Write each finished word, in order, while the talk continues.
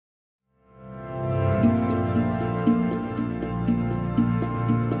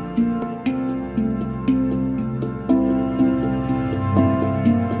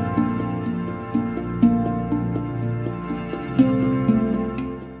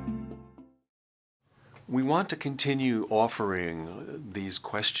We want to continue offering these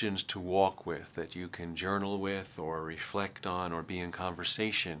questions to walk with that you can journal with or reflect on or be in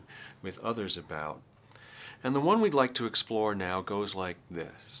conversation with others about. And the one we'd like to explore now goes like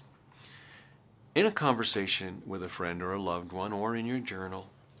this. In a conversation with a friend or a loved one, or in your journal,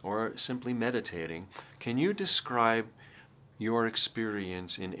 or simply meditating, can you describe your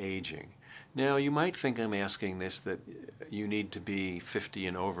experience in aging? Now, you might think I'm asking this, that you need to be 50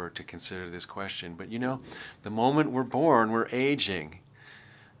 and over to consider this question, but you know, the moment we're born, we're aging.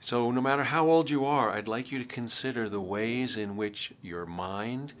 So no matter how old you are, I'd like you to consider the ways in which your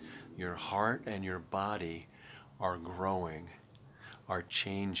mind, your heart, and your body are growing, are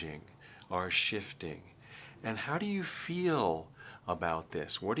changing, are shifting. And how do you feel about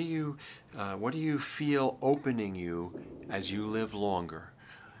this? What do you feel opening you as you live longer?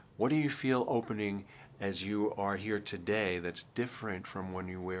 What do you feel opening as you are here today that's different from when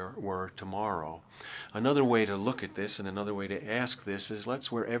you were tomorrow? Another way to look at this and another way to ask this is,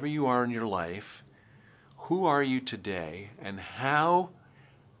 wherever you are in your life, who are you today and how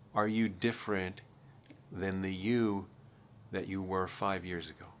are you different than the you that you were 5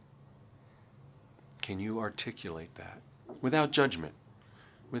 years ago? Can you articulate that without judgment?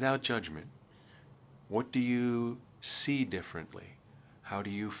 Without judgment. What do you see differently? How do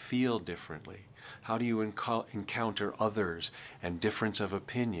you feel differently? How do you encounter others and difference of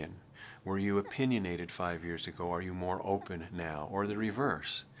opinion? Were you opinionated 5 years ago? Are you more open now? Or the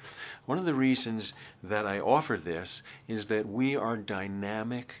reverse? One of the reasons that I offer this is that we are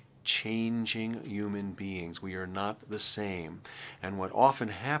dynamic, changing human beings. We are not the same. And what often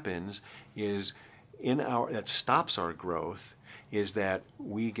happens is that stops our growth is that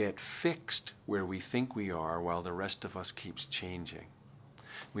we get fixed where we think we are while the rest of us keeps changing.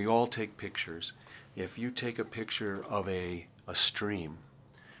 We all take pictures. If you take a picture of a stream,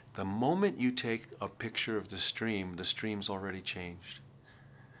 the moment you take a picture of the stream's already changed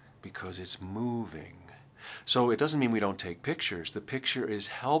because it's moving. So it doesn't mean we don't take pictures. The picture is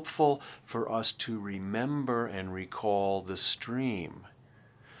helpful for us to remember and recall the stream.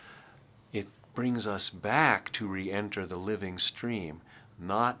 It brings us back to re-enter the living stream,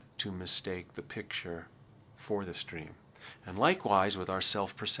 not to mistake the picture for the stream. And likewise with our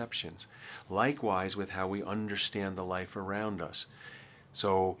self-perceptions. Likewise with how we understand the life around us.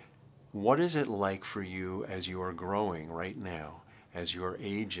 So what is it like for you as you are growing right now, as you're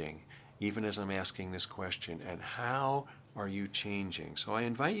aging, even as I'm asking this question, and how are you changing? So I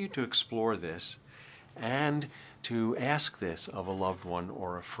invite you to explore this and to ask this of a loved one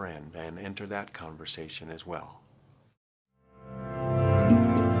or a friend and enter that conversation as well.